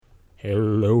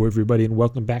Hello, everybody, and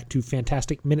welcome back to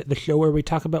Fantastic Minute, the show where we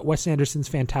talk about Wes Anderson's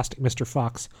Fantastic Mr.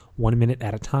 Fox 1 minute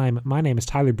at a time. My name is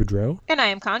Tyler Boudreau. And I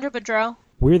am Condra Boudreau.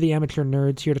 We're the amateur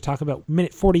nerds here to talk about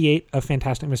minute 48 of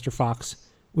Fantastic Mr. Fox,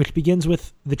 which begins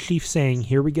with the chief saying,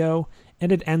 "Here we go,"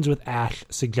 and it ends with Ash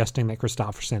suggesting that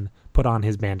Kristofferson put on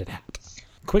his bandit hat.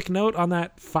 Quick note on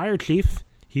that fire chief.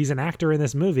 He's an actor in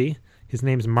this movie. His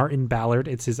name's Martin Ballard.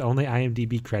 It's his only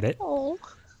IMDb credit. Oh.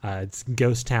 It's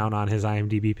Ghost Town on his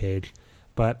IMDb page.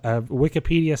 But a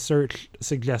Wikipedia search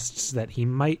suggests that he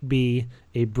might be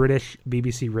a British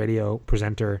BBC radio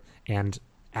presenter and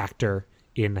actor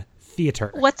in theatre.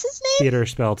 What's his name? Theatre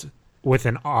spelled with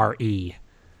an R-E.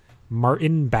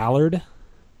 Martin Ballard?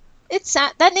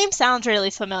 That name sounds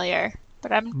really familiar.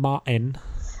 But Martin.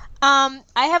 I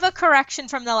have a correction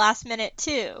from the last minute,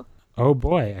 too. Oh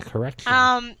boy, a correction.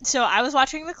 So I was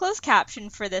watching the closed caption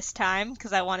for this time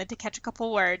because I wanted to catch a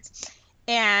couple words.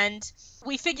 And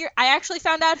I actually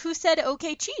found out who said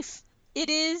 "Okay, Chief." It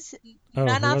is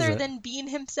none other than Bean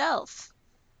himself.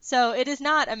 So it is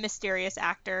not a mysterious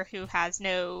actor who has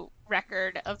no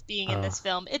record of being in this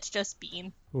film. It's just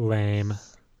Bean. Lame.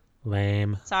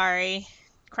 Sorry.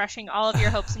 Crushing all of your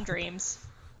hopes and dreams.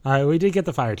 All right, we did get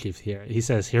the fire chief here. He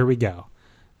says, "Here we go."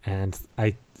 And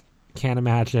I can't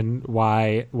imagine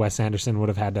why Wes Anderson would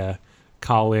have had to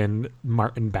call in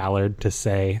Martin Ballard to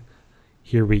say,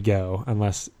 "Here we go,"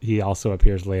 unless he also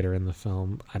appears later in the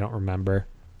film. I don't remember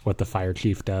what the fire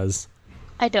chief does.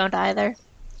 I don't either.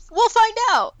 We'll find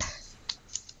out.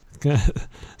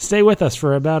 Stay with us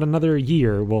for about another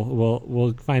year.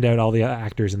 We'll find out all the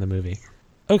actors in the movie.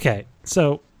 Okay,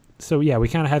 so yeah, we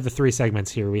kind of have the three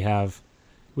segments here. We have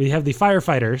the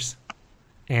firefighters,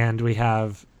 and we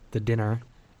have the dinner,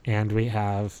 and we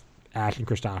have Ash and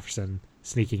Kristofferson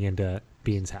sneaking into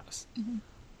Bean's house. Mm-hmm.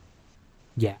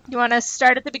 Yeah. You want to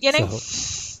start at the beginning?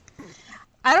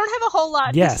 I don't have a whole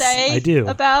lot to say. I do.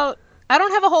 I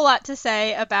don't have a whole lot to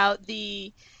say about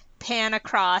the pan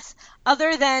across,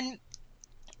 other than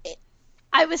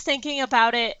I was thinking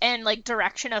about it and like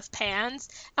direction of pans,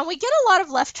 and we get a lot of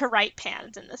left to right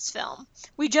pans in this film.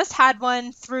 We just had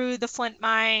one through the Flint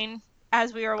mine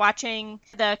as we were watching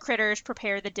the critters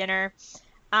prepare the dinner.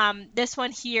 This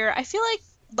one here, I feel like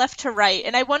left to right,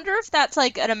 and I wonder if that's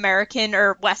like an American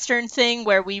or Western thing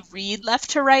where we read left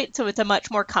to right, so it's a much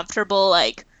more comfortable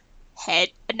like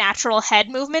natural head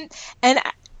movement. And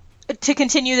to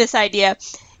continue this idea,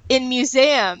 in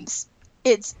museums,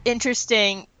 it's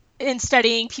interesting in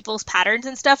studying people's patterns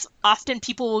and stuff. Often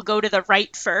people will go to the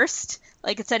right first,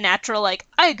 like it's a natural like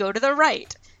I go to the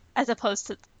right as opposed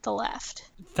to the left.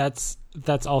 That's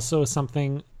also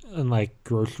something in like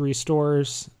grocery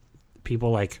stores.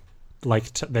 People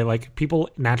people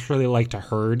naturally like to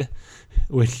herd,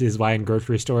 which is why in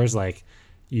grocery stores like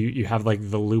you have like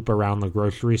the loop around the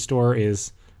grocery store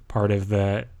is part of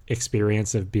the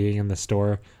experience of being in the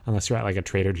store, unless you're at like a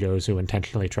Trader Joe's who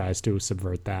intentionally tries to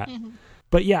subvert that. Mm-hmm.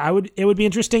 But yeah, it would be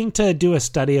interesting to do a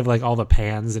study of like all the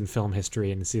pans in film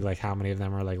history and see like how many of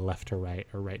them are like left to right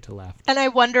or right to left. And I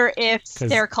wonder if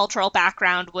their cultural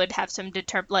background would have some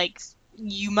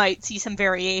you might see some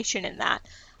variation in that.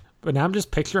 But now I'm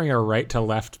just picturing a right to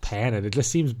left pan, and it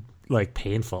just seems like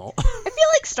painful. I feel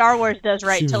like Star Wars does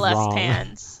right to left wrong.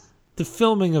 pans. The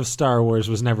filming of Star Wars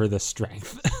was never the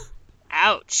strength.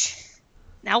 Ouch.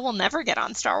 Now we'll never get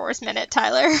on Star Wars Minute,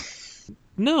 Tyler.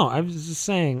 No, I was just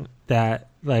saying that,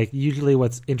 like, usually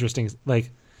what's interesting,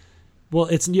 like, well,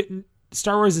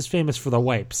 Star Wars is famous for the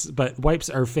wipes, but wipes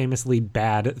are famously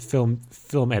bad film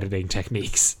editing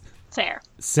techniques. Fair.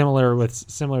 Similar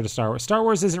to Star Wars. Star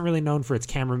Wars isn't really known for its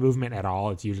camera movement at all.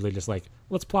 It's usually just like,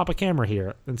 let's plop a camera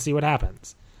here and see what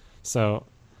happens. So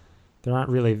there aren't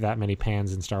really that many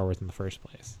pans in Star Wars in the first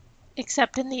place.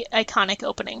 Except in the iconic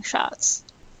opening shots.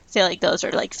 I feel like those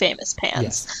are like famous pans.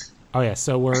 Yes. Oh yeah,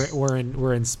 so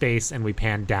we're in space and we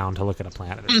pan down to look at a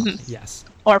planet or something. Mm-hmm. Yes.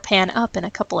 Or pan up in a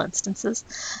couple instances.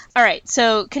 All right,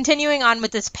 so continuing on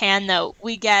with this pan, though,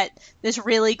 we get this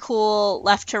really cool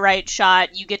left to right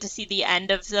shot. You get to see the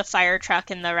end of the fire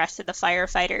truck and the rest of the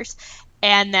firefighters.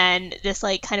 And then this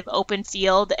like kind of open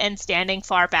field, and standing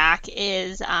far back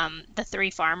is the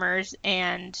three farmers,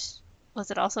 and was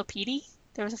it also Petey?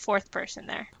 There was a fourth person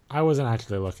there. I wasn't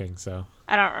actually looking, so.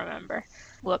 I don't remember.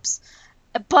 Whoops.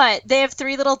 But they have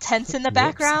three little tents in the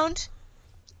background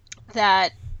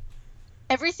that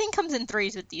everything comes in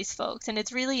threes with these folks, and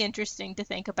it's really interesting to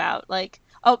think about. Like,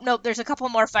 oh, no, there's a couple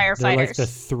more firefighters. They're like the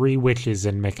three witches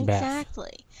in Macbeth.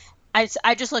 Exactly.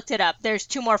 I just looked it up. There's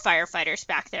two more firefighters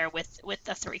back there with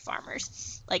the three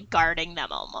farmers, like guarding them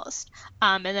almost.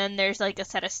 And then there's like a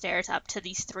set of stairs up to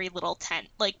these three little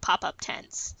pop-up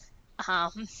tents.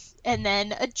 And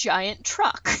then a giant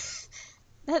truck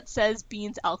that says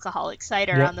Bean's Alcoholic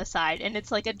Cider Yep. on the side, and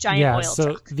it's like a giant oil so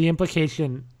truck. the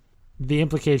implication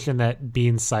that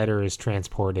Bean's cider is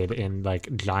transported in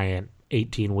like giant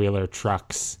 18-wheeler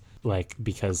trucks, like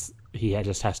because he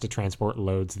just has to transport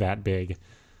loads that big,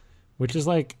 which is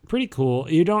like pretty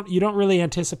cool. You don't really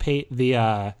anticipate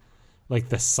the like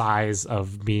the size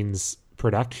of Bean's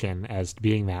production as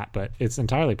being that, but it's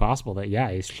entirely possible that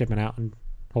he's shipping out in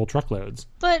whole truckloads.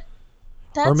 But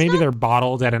that's Or maybe not, they're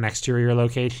bottled at an exterior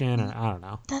location, or I don't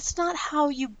know. that's not how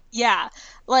you,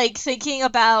 like thinking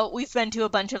about, we've been to a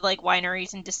bunch of like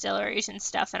wineries and distilleries and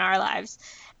stuff in our lives,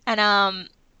 and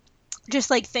just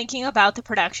like thinking about the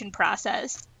production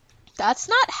process, that's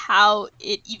not how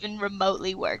it even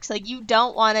remotely works. Like, you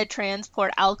don't want to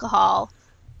transport alcohol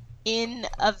in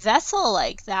a vessel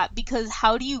like that, because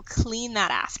how do you clean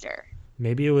that after?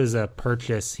 Maybe it was a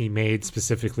purchase he made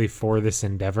specifically for this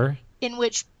endeavor. In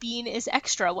which Bean is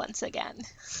extra once again.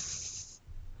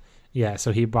 Yeah,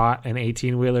 so he bought an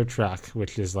 18-wheeler truck,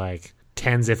 which is like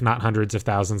tens, if not hundreds of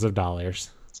thousands of dollars.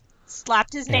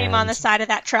 Slapped his name on the side of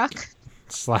that truck.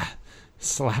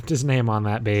 Slapped his name on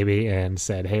that baby and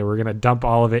said, hey, we're going to dump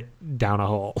all of it down a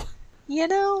hole. You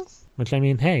know? Which, I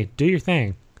mean, hey, do your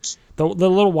thing. The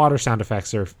little water sound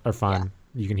effects are fun.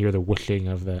 Yeah. You can hear the whooshing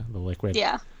of the liquid.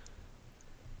 Yeah.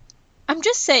 I'm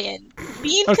just saying,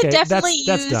 Bean could definitely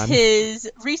use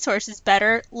his resources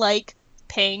better, like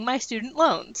paying my student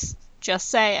loans. Just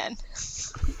saying.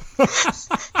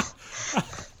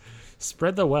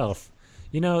 Spread the wealth.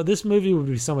 You know, this movie would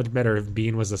be so much better if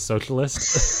Bean was a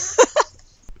socialist.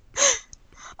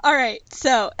 All right,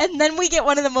 so, and then we get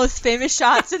one of the most famous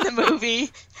shots in the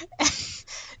movie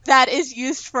that is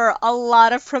used for a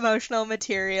lot of promotional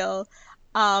material.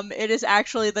 It is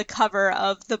actually the cover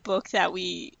of the book that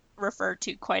we refer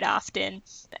to quite often,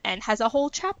 and has a whole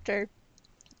chapter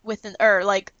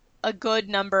like a good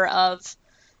number of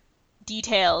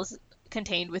details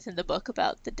contained within the book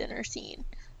about the dinner scene.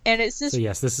 And it's just, so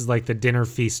yes, this is like the dinner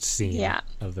feast scene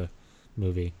of the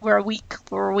movie. We're a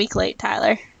week late,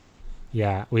 Tyler.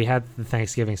 Yeah, we had the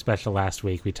Thanksgiving special last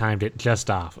week. We timed it just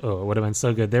off. Oh, it would have been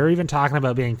so good. They were even talking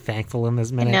about being thankful in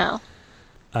this minute. No.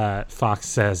 Fox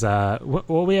says,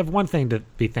 well, we have one thing to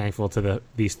be thankful to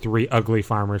these three ugly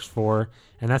farmers for,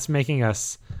 and that's making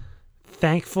us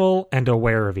thankful and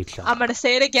aware of each other. I'm going to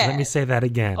say it again. Let me say that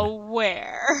again.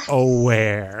 Aware.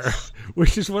 Aware.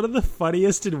 Which is one of the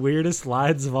funniest and weirdest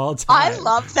lines of all time. I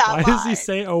love that line. Why does he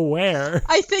say aware?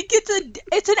 I think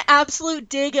it's an absolute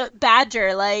dig at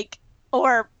Badger, like,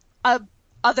 or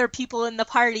other people in the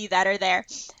party that are there,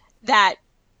 that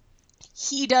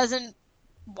he doesn't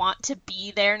want to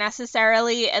be there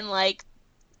necessarily, and like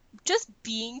just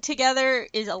being together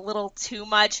is a little too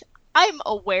much. I'm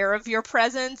aware of your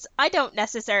presence. I don't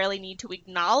necessarily need to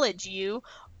acknowledge you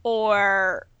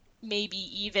or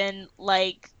maybe even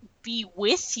like be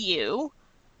with you,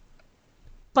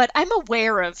 but I'm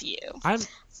aware of you.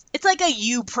 It's like a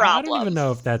you problem. I don't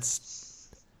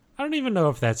even know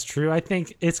if that's true. I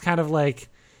think it's kind of like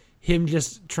him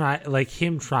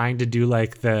trying to do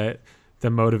like the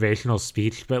motivational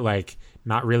speech, but like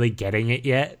not really getting it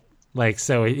yet. Like,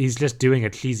 so he's just doing a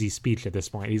cheesy speech at this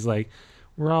point. He's like,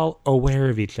 we're all aware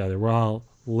of each other. We're all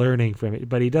learning from it.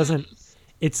 But he doesn't,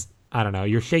 I don't know.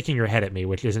 You're shaking your head at me,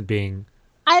 which isn't being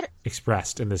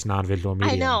expressed in this non-visual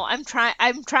medium. I know. I'm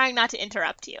trying not to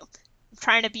interrupt you. I'm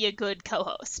trying to be a good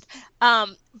co-host.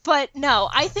 But no,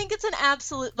 I think it's an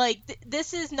absolute, like,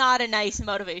 this is not a nice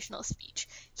motivational speech.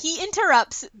 He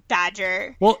interrupts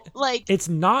Badger. Well, like, it's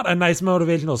not a nice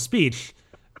motivational speech,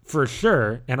 for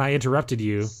sure. And I interrupted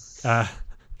you.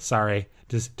 Sorry.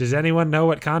 Does anyone know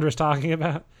what Condra's talking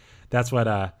about? That's what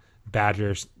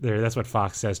that's what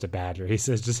Fox says to Badger. He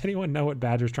says, does anyone know what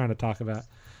Badger's trying to talk about?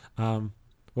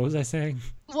 What was I saying?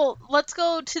 Well, let's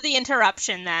go to the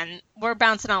interruption then. We're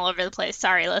bouncing all over the place.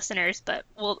 Sorry, listeners, but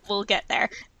we'll get there.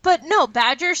 But no,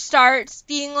 Badger starts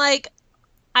being like,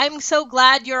 I'm so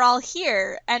glad you're all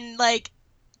here. And like,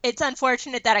 it's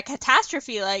unfortunate that a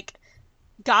catastrophe like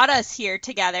got us here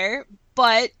together,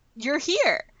 but you're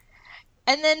here.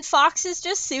 And then Fox is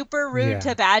just super rude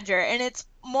to Badger. And it's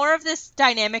more of this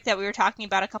dynamic that we were talking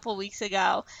about a couple weeks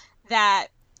ago. That,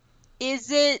 is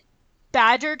it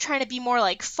Badger trying to be more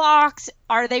like Fox?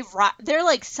 Are they're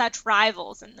like such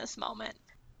rivals in this moment.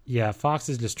 Yeah, Fox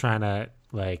is just trying to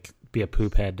like be a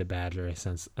poop head to Badger,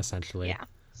 essentially. Yeah.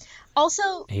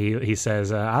 Also, he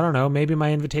says, I don't know, maybe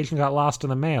my invitation got lost in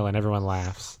the mail, and everyone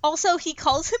laughs. Also, he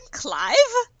calls him Clive?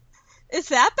 Is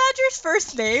that Badger's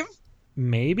first name?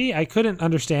 Maybe. I couldn't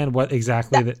understand what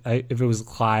exactly, if it was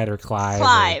Clyde or Clive.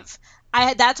 Clive.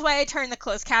 That's why I turned the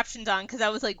closed captions on, because I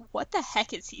was like, what the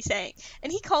heck is he saying?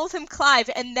 And he calls him Clive,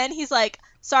 and then he's like,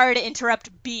 sorry to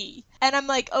interrupt B. And I'm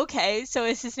like, okay, so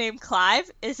is his name Clive?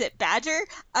 Is it Badger?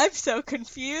 I'm so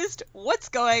confused. What's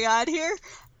going on here?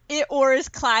 Or is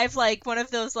Clive like one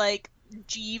of those like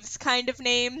Jeeves kind of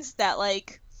names that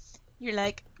like you're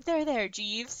like, there,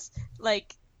 Jeeves,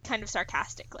 like kind of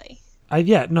sarcastically.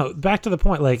 Back to the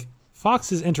point, like,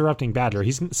 Fox is interrupting Badger.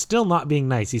 He's still not being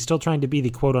nice. He's still trying to be the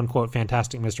quote-unquote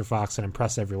fantastic Mr. Fox and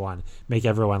impress everyone, make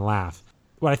everyone laugh.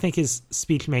 What I think his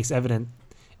speech makes evident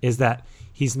is that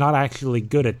he's not actually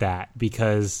good at that,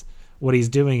 because what he's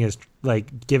doing is,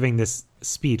 like, giving this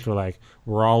speech where, like,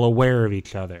 we're all aware of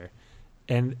each other.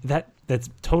 And that's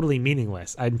totally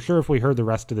meaningless. I'm sure if we heard the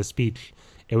rest of the speech,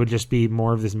 it would just be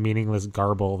more of this meaningless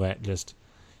garble that just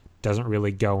doesn't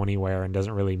really go anywhere and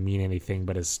doesn't really mean anything,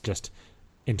 but is just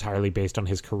entirely based on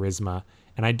his charisma.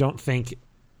 And I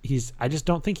just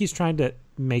don't think he's trying to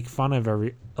make fun of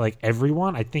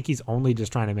everyone. I think he's only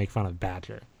just trying to make fun of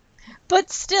Badger.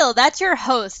 But still, that's your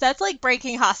host. That's like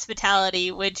breaking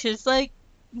hospitality, which is like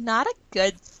not a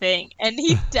good thing. And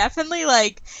he definitely,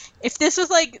 like, if this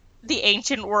was like the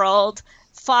ancient world,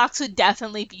 Fox would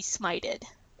definitely be smited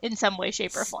in some way,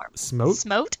 shape, or form.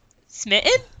 Smote?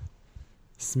 Smitten?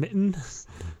 Smitten?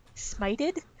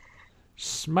 Smited?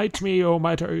 Smite me,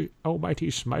 almighty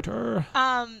smiter.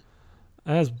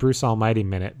 That's Bruce Almighty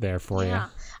minute there for you.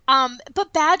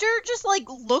 But Badger just like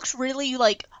looks really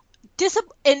like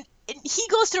and he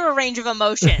goes through a range of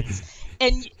emotions.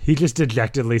 And he just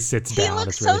dejectedly sits down. He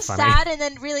looks really so funny. Sad and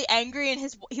then really angry,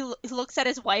 and he looks at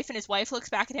his wife, and his wife looks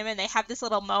back at him, and they have this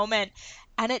little moment,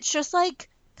 and it's just like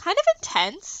kind of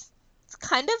intense. It's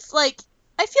kind of like,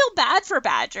 I feel bad for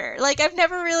Badger. Like, I've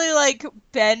never really like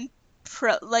been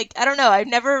I don't know, I've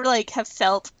never like have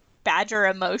felt Badger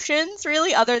emotions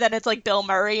really, other than it's like Bill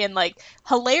Murray and like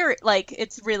hilarious, like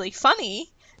it's really funny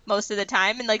most of the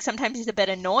time, and like sometimes he's a bit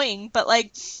annoying, but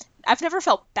like I've never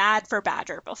felt bad for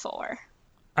Badger before.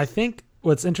 I think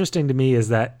what's interesting to me is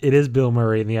that it is Bill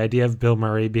Murray, and the idea of Bill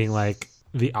Murray being like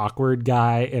the awkward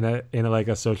guy in a like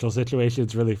a social situation,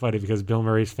 it's really funny because Bill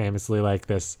Murray's famously like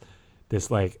this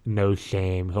like no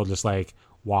shame. He'll just like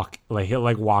walk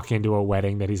into a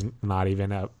wedding that he's not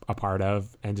even a part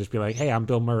of and just be like, hey, I'm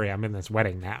Bill Murray, I'm in this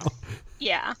wedding now.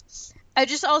 Yeah. I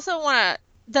just also want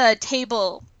the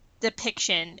table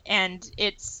depiction and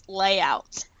its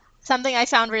layout. Something I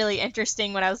found really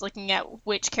interesting when I was looking at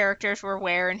which characters were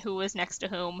where and who was next to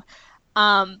whom.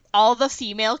 All the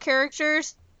female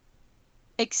characters,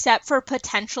 except for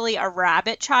potentially a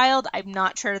rabbit child, I'm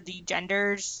not sure the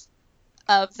genders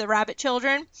of the rabbit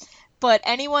children, but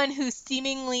anyone who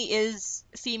seemingly is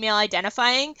female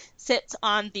identifying sits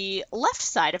on the left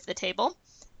side of the table.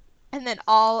 And then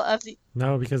all of the...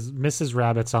 No, because Mrs.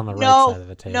 Rabbit's on the right side of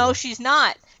the table. No, she's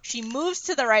not. She moves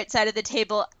to the right side of the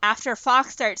table after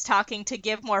Fox starts talking to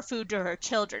give more food to her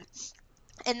children.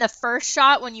 In the first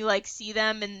shot, when you like see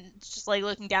them and just like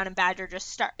looking down, and Badger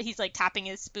he's like tapping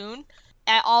his spoon,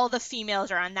 all the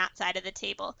females are on that side of the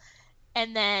table.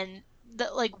 And then the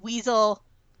like Weasel,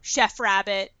 Chef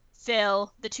Rabbit,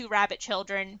 Phil, the two rabbit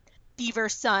children,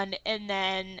 Beaver's son, and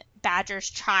then Badger's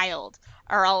child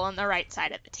are all on the right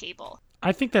side of the table.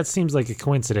 I think that seems like a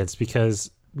coincidence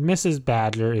because Mrs.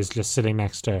 Badger is just sitting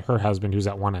next to her husband, who's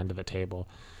at one end of the table,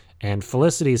 and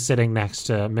Felicity is sitting next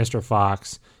to Mr.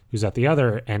 Fox, who's at the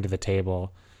other end of the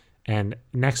table, and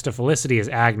next to Felicity is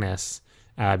Agnes,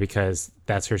 because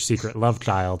that's her secret love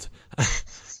child.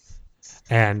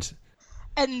 and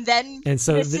then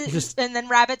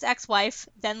Rabbit's ex-wife,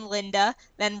 then Linda,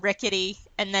 then Rickety,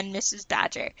 and then Mrs.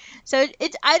 Badger. So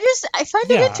I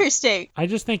find it interesting. I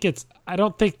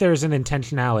don't think there's an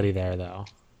intentionality there, though.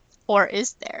 Or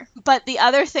is there? But the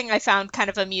other thing I found kind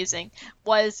of amusing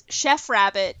was Chef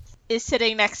Rabbit is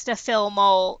sitting next to Phil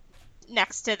Mole,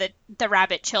 next to the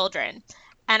rabbit children.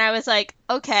 And I was like,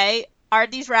 okay, are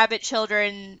these rabbit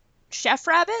children Chef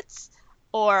Rabbits?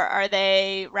 Or are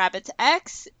they Rabbit's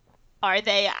ex? Are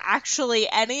they actually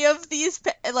any of these,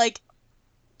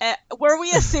 were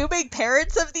we assuming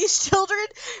parents of these children?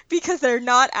 Because they're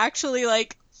not actually,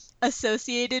 like,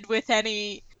 associated with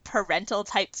any parental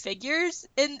type figures,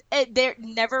 and they're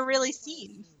never really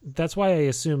seen. That's why I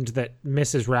assumed that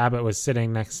Mrs. Rabbit was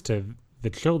sitting next to the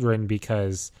children,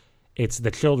 because it's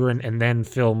the children and then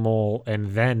Phil Mole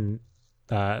and then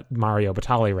Mario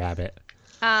Batali Rabbit.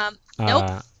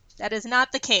 Nope, that is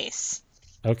not the case.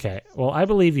 Okay, well, I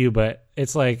believe you, but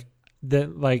it's like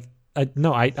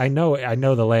no, I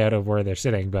know the layout of where they're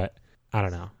sitting, but I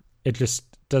don't know. It just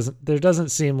doesn't. There doesn't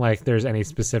seem like there's any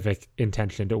specific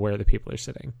intention to where the people are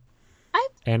sitting.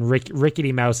 And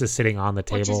Rickety Mouse is sitting on the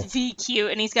table. Which is V cute,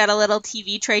 and he's got a little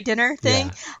TV tray dinner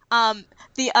thing. Yeah.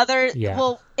 The other, Yeah.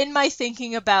 well, in my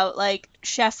thinking about, like,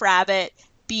 Chef Rabbit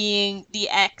being the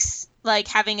ex, like,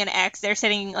 having an ex, they're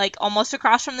sitting, like, almost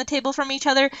across from the table from each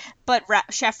other, but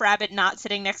Chef Rabbit not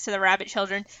sitting next to the rabbit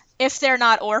children. If they're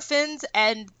not orphans,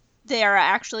 and they are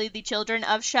actually the children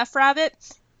of Chef Rabbit,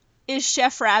 is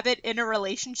Chef Rabbit in a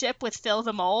relationship with Phil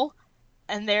the Mole?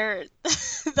 And they're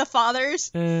the fathers.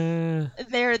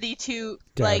 They're the two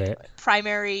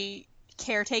primary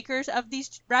caretakers of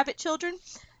these rabbit children.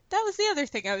 That was the other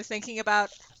thing I was thinking about.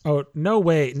 Oh, no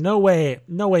way,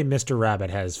 Mr. Rabbit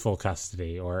has full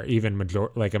custody or even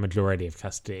a majority of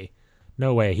custody.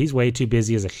 No way. He's way too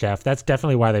busy as a chef. That's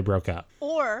definitely why they broke up.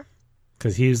 Or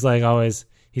because he's always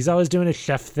doing a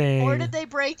chef thing. Or did they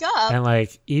break up? And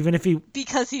like even if he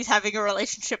because he's having a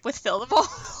relationship with Phil the Mole.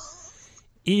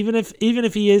 Even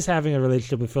if he is having a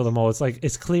relationship with Phil the Mole,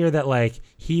 it's clear that like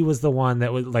he was the one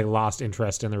that was like lost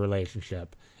interest in the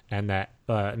relationship, and that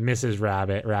Mrs.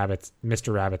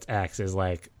 Mr. Rabbit's ex is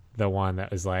like the one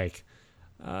that was like,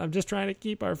 I'm just trying to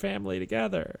keep our family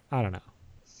together. I don't know.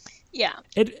 Yeah.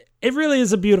 It really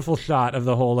is a beautiful shot of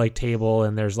the whole like table,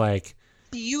 and there's like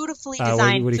beautifully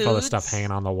designed what do you call the stuff hanging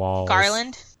on the walls?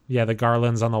 Garland. Yeah, the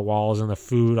garlands on the walls, and the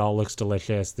food all looks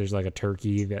delicious. There's like a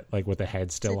turkey that like with the head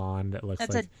still on that looks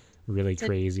like really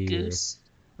crazy. Goose.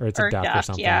 Or it's a duck or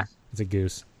something. Yeah. It's a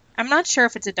goose. I'm not sure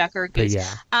if it's a duck or a goose. But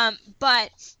yeah.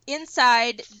 But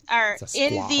inside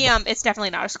it's definitely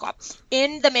not a squab.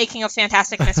 In the making of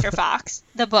Fantastic Mr. Fox,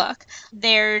 the book,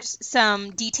 there's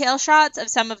some detail shots of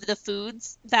some of the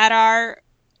foods that are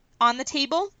on the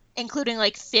table, including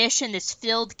like fish and this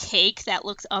filled cake that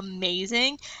looks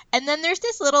amazing. And then there's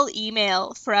this little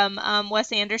email from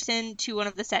Wes Anderson to one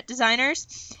of the set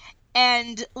designers.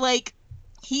 And like,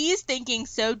 he's thinking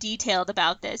so detailed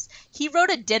about this. He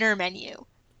wrote a dinner menu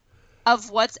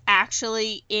of what's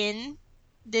actually in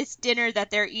this dinner that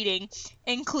they're eating,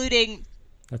 including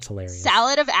that's hilarious.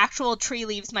 Salad of actual tree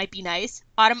leaves might be nice.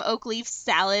 Autumn oak leaf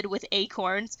salad with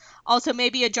acorns. Also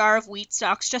maybe a jar of wheat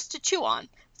stalks just to chew on.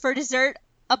 For dessert,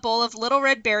 a bowl of little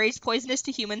red berries, poisonous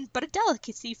to humans, but a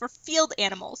delicacy for field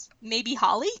animals. Maybe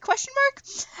holly? ?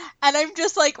 And I'm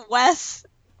just like, Wes,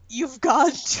 you've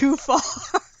gone too far.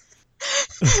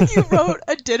 You wrote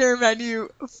a dinner menu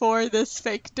for this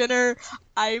fake dinner.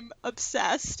 I'm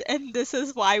obsessed, and this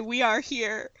is why we are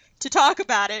here to talk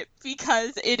about it,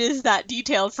 because it is that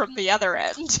detailed from the other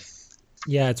end.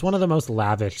 Yeah, it's one of the most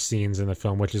lavish scenes in the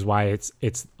film, which is why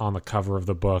it's on the cover of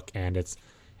the book, and it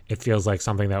feels like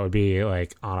something that would be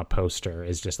like on a poster.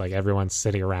 Is just like everyone's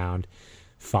sitting around.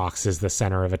 Fox is the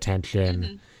center of attention.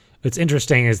 Mm-hmm. What's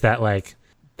interesting is that like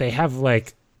they have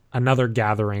like another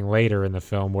gathering later in the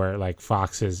film where like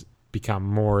Fox has become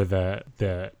more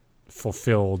the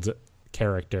fulfilled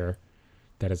character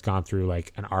that has gone through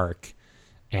like an arc,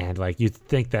 and like you'd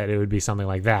think that it would be something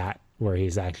like that where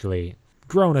he's actually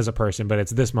grown as a person, but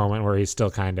it's this moment where he's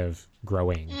still kind of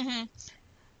growing. Mm-hmm.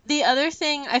 The other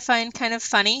thing I find kind of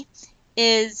funny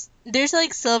is there's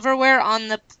like silverware on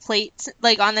the plates,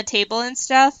 like on the table and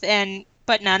stuff,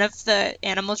 but none of the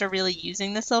animals are really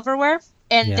using the silverware.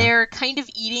 And they're kind of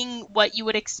eating what you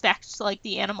would expect like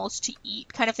the animals to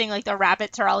eat, kind of thing. Like the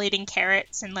rabbits are all eating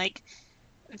carrots and like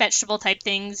vegetable type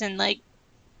things. And like,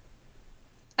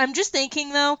 I'm just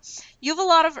thinking though, you have a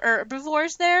lot of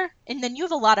herbivores there, and then you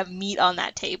have a lot of meat on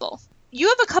that table. You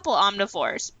have a couple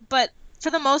omnivores, but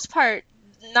for the most part,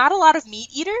 not a lot of meat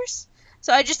eaters.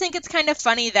 So I just think it's kind of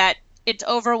funny that it's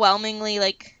overwhelmingly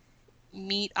like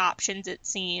meat options, it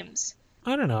seems.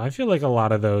 I don't know. I feel like a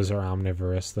lot of those are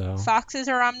omnivorous, though. Foxes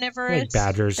are omnivorous. Like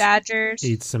badgers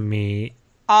eat some meat.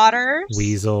 Otters.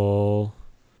 Weasel.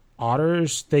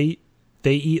 Otters, they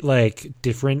eat like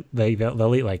different.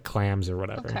 They'll eat like clams or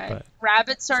whatever. Okay. But,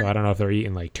 rabbits are. So I don't know if they're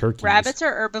eating like turkeys. Rabbits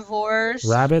are herbivores.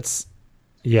 Rabbits,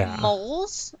 yeah.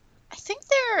 Moles. I think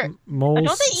they're. Moles.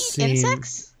 Don't they eat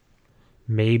insects?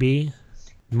 Maybe.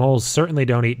 Moles certainly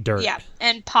don't eat dirt. Yeah,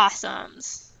 and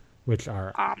possums. Which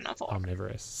are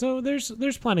omnivorous. So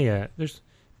there's plenty of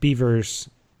beavers,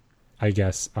 I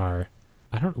guess I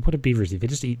don't know what do beavers eat. They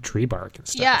just eat tree bark and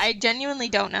stuff. Yeah, I genuinely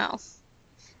don't know.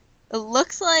 It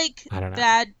looks like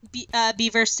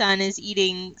Beaver's son is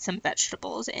eating some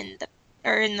vegetables in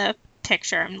the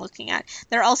picture I'm looking at.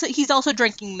 He's also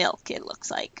drinking milk, it looks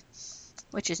like,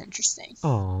 which is interesting.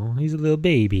 Oh, he's a little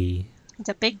baby. He's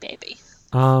a big baby.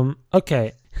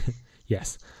 Okay.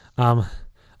 Yes.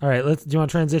 All right, do you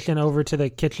want to transition over to the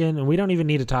kitchen? And we don't even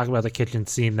need to talk about the kitchen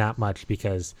scene that much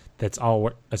because that's all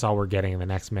we're getting in the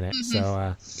next minute. Mm-hmm.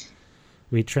 So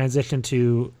we transition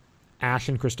to Ash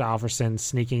and Christopherson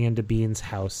sneaking into Bean's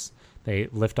house. They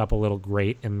lift up a little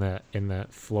grate in the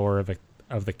floor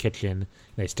of the kitchen.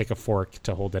 They stick a fork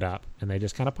to hold it up, and they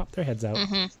just kind of pop their heads out.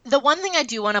 The one thing I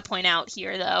do want to point out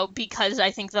here, though, because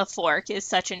I think the fork is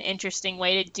such an interesting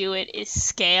way to do it, is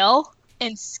scale.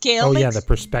 And scale. Oh makes yeah, the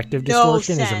perspective no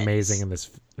distortion is sense. amazing in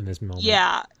this moment.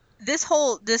 Yeah, this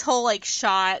whole like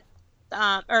shot,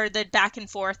 or the back and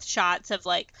forth shots of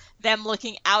like them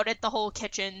looking out at the whole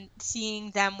kitchen, seeing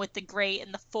them with the grate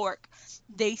and the fork,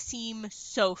 they seem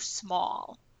so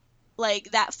small.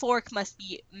 Like that fork must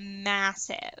be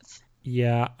massive.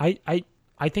 Yeah, I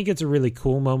think it's a really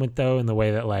cool moment though, in the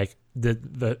way that like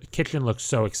the kitchen looks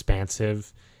so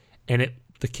expansive, and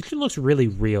the kitchen looks really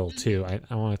real too. I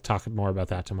want to talk more about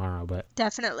that tomorrow, but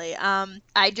Definitely.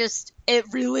 It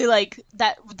really like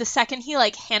that the second he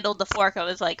like handled the fork, I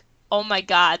was like, oh my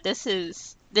god, this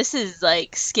is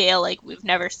like scale like we've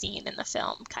never seen in the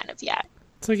film kind of yet.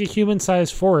 it's like a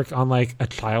human-sized fork on like a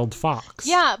child fox.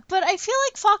 Yeah, but I feel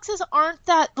like foxes aren't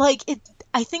that like it.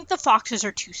 I think the foxes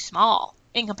are too small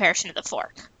in comparison to the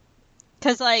fork,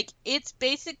 because like it's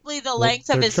basically the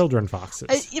length of they're his. children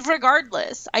foxes.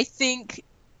 Regardless, I think,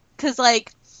 because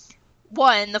like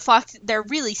one, the fox, they're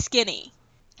really skinny,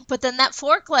 but then that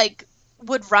fork like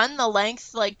would run the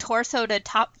length like torso to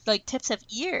top like tips of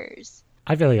ears.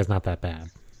 I feel like it's not that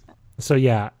bad. So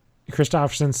yeah,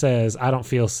 Christopherson says, I don't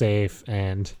feel safe,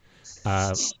 and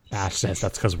Ash says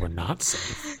that's because we're not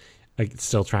safe. Like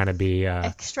still trying to be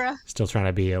Extra. still trying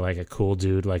to be like a cool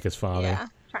dude like his father. Yeah.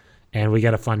 And we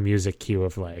get a fun music cue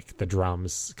of like the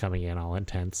drums coming in all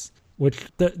intense. Which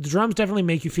the drums definitely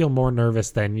make you feel more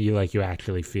nervous than you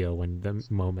actually feel when the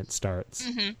moment starts.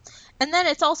 Mm-hmm. And then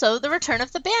it's also the return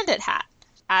of the bandit hat,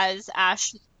 as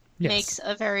Ash makes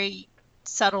a very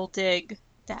subtle dig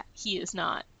that he is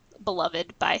not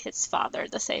beloved by his father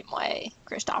the same way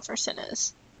Christopherson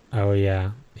is. Oh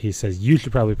yeah, he says you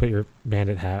should probably put your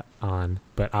bandit hat on,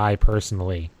 but I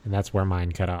personally, and that's where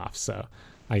mine cut off. So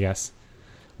I guess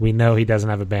we know he doesn't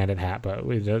have a bandit hat, but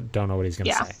we don't know what he's going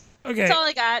to say. Okay, that's all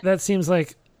I got. That seems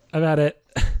like about it.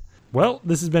 Well,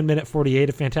 this has been minute 48,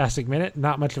 a fantastic minute.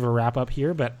 Not much of a wrap up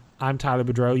here, but I'm Tyler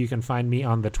Boudreau. You can find me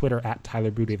on the Twitter at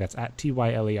Tyler Boudy. That's at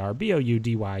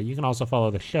TYLERBOUDY. You can also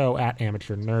follow the show at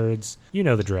Amateur Nerds. You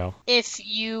know the drill. If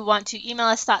you want to email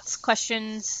us thoughts,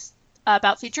 questions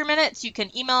about future minutes, you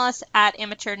can email us at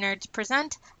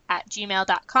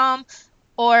amateurnerdspresent@gmail.com.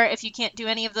 Or if you can't do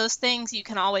any of those things, you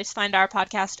can always find our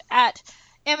podcast at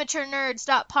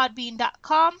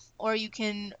amateurnerds.podbean.com, or you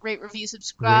can rate, review,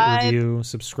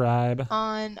 subscribe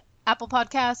on Apple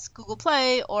Podcasts, Google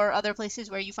Play, or other places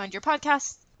where you find your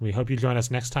podcasts. We hope you join us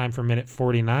next time for minute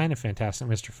 49 of Fantastic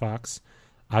Mr. Fox.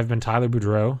 I've been Tyler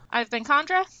Boudreau. I've been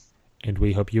Condra. And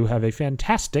we hope you have a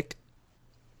fantastic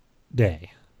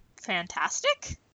day. Fantastic?